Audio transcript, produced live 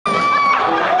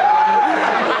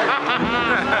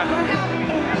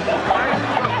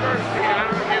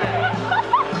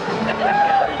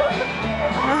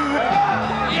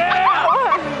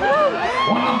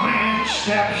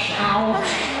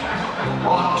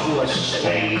to a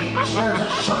stage, there's a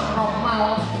certain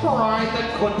amount of pride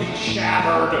that could be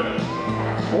shattered.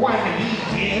 When he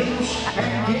gives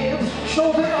and gives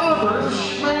so that others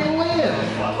may live.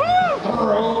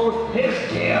 Through his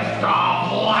gift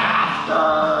of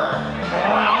laughter.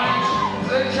 Well,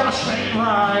 it just ain't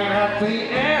right at the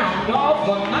end of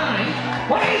the night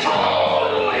when he's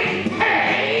only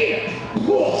paid.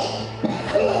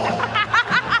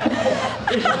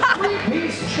 It's a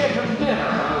 3-piece chicken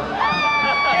dinner.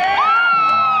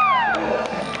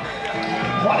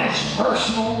 What his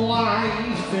personal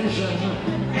life is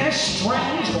an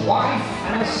estranged wife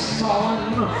and a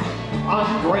sullen,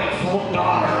 ungrateful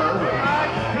daughter.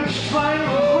 He's trying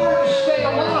hard to stay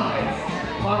alive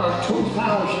on a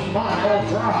 2,000-mile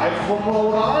drive from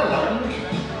Rhode Island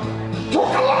to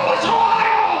Columbus,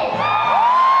 Ohio!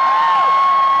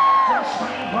 Just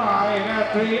ain't right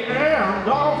at the end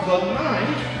of the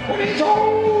night when he's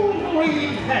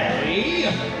only paid.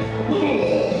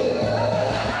 He's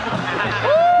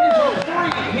a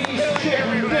 3-piece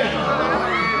chicken dinner.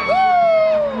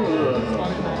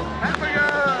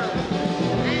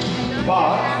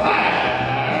 But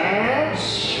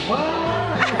that's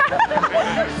fine.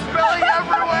 Spelling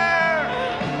everywhere!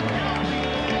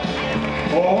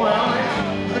 Oh, well,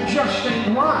 it just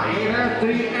ain't right at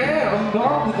the end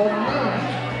of the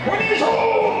night when he's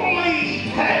only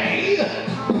paid.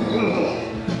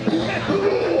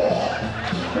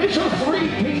 It's a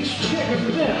 3-piece chicken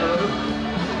dinner.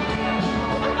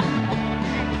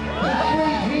 A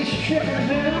 3-piece chicken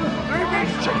dinner.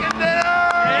 3-piece chicken dinner!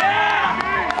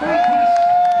 Yeah! 3-piece.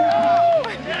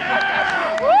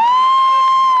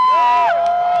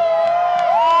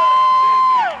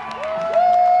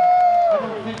 I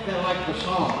don't think they like the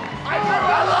song. I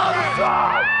love the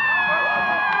song!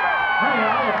 Hey,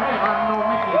 I'm no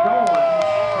Mickey Dolan.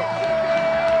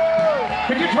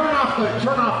 Could you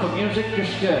turn off the music?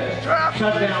 Just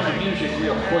shut down the music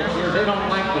real quick here. They don't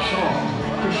like the song.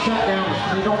 Just shut down.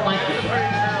 They don't like the song.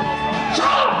 Shut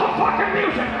off the fucking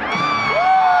music!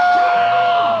 Shut it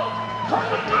off! Turn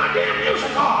the goddamn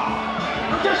music off!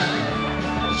 I'm just...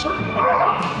 Turn it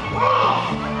off!